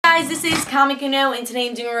guys, this is Comic Uno, and today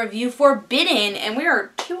I'm doing a review for Bitten, and we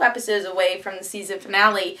are 2 episodes away from the season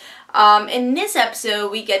finale. In this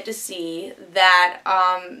episode, we get to see that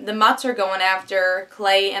the Mutts are going after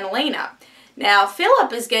Clay and Elena. Now,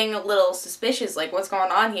 Philip is getting a little suspicious, like, what's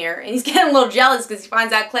going on here? And he's getting a little jealous because he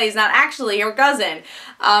finds out Clay is not actually her cousin.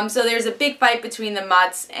 So there's a big fight between the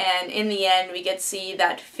Mutts, and in the end, we get to see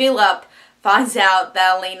that Philip finds out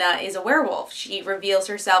that Elena is a werewolf. She reveals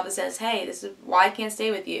herself and says, hey, this is why I can't stay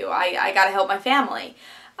with you. I gotta help my family.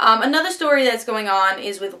 Another story that's going on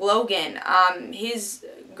is with Logan. His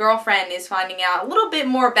girlfriend is finding out a little bit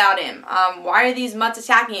more about him. Why are these Mutts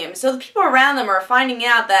attacking him? So the people around them are finding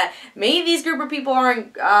out that maybe these group of people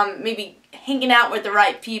aren't maybe hanging out with the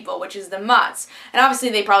right people, which is the Mutts. And obviously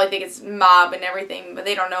they probably think it's mob and everything, but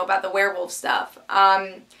they don't know about the werewolf stuff.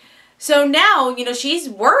 So now, you know, she's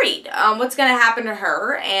worried what's going to happen to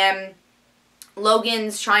her, and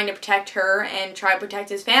Logan's trying to protect her and try to protect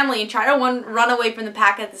his family and try to run away from the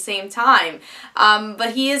pack at the same time.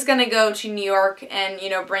 But he is going to go to New York and, you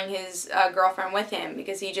know, bring his girlfriend with him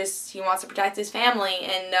because he wants to protect his family,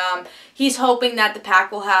 and he's hoping that the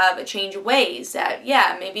pack will have a change of ways, that,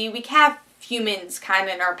 yeah, maybe we can have humans kind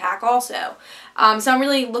of in our pack also. So I'm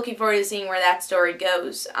really looking forward to seeing where that story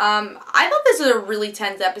goes. I thought this was a really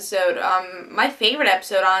tense episode. My favorite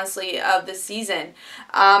episode, honestly, of this season.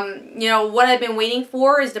 You know, what I've been waiting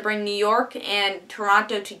for is to bring New York and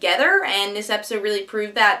Toronto together, and this episode really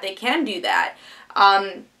proved that they can do that.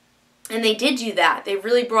 And they did do that. They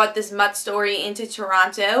really brought this Mutt story into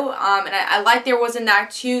Toronto. And I like there wasn't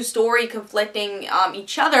that two story conflicting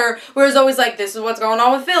each other, where it's always like, this is what's going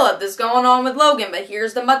on with Philip, this is going on with Logan, but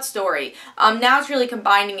here's the Mutt story. Now it's really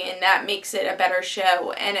combining it, and that makes it a better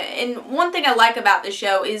show. And one thing I like about the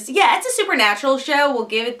show is, yeah, it's a supernatural show, we'll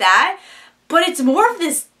give it that, but it's more of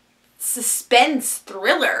this suspense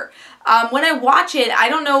thriller. When I watch it, I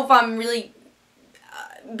don't know if I'm really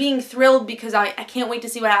being thrilled because I can't wait to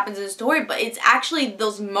see what happens in the story, but it's actually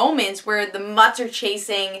those moments where the Mutts are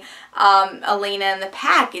chasing Elena and the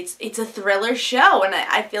pack. It's a thriller show, and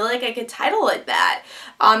I feel like I could title it that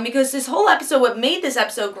because this whole episode, what made this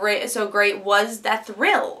episode so great was that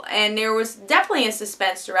thrill, and there was definitely a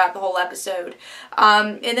suspense throughout the whole episode.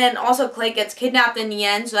 And then also Clay gets kidnapped in the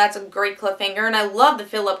end, so that's a great cliffhanger, and I love the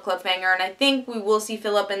Philip cliffhanger, and I think we will see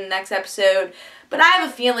Philip in the next episode. But I have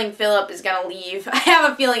a feeling Philip is going to leave. I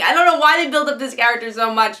have a feeling. I don't know why they built up this character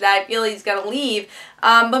so much that I feel he's going to leave.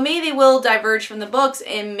 But maybe they will diverge from the books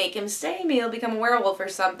and make him stay. Maybe he'll become a werewolf or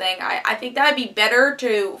something. I think that would be better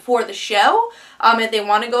for the show if they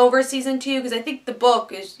want to go over season 2. Because I think the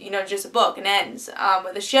book is, you know, just a book and ends.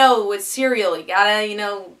 With the show, it's serial. You gotta, you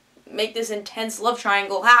know, make this intense love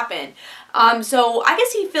triangle happen. So I could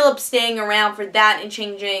see Philip staying around for that and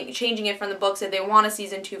changing it from the books if they want a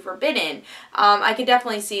season 2 for Bitten. I could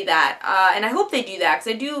definitely see that. And I hope they do that,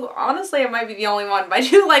 because I do, honestly, I might be the only one, but I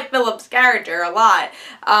do like Philip's character a lot.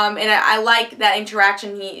 And I like that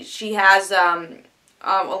interaction she has,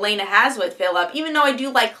 Elena has with Philip, even though I do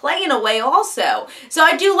like Clay in a way also. So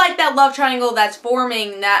I do like that love triangle that's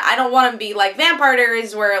forming, that I don't want to be like Vampire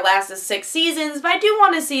Diaries where it lasts 6 seasons, but I do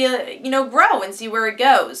want to see it, you know, grow and see where it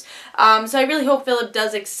goes. So I really hope Philip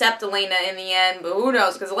does accept Elena in the end, but who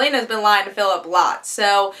knows, because Elena's been lying to Philip a lot.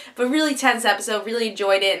 So, but really tense episode, really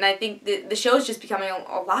enjoyed it, and I think the show is just becoming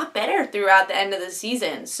a lot better throughout the end of the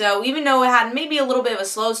season. So even though it had maybe a little bit of a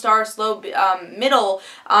slow start, slow middle,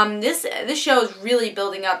 this show is really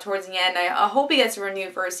building up towards the end. I hope it gets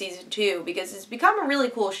renewed for a season 2 because it's become a really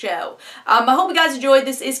cool show. I hope you guys enjoyed.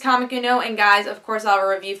 This is Comic Uno, and guys, of course, I'll have a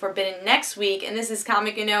review for Bitten next week, and this is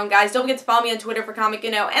Comic Uno, and guys, don't forget to follow me on Twitter for Comic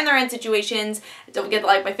Uno and their end situations. Don't forget to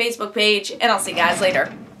like my Facebook page, and I'll see you guys later.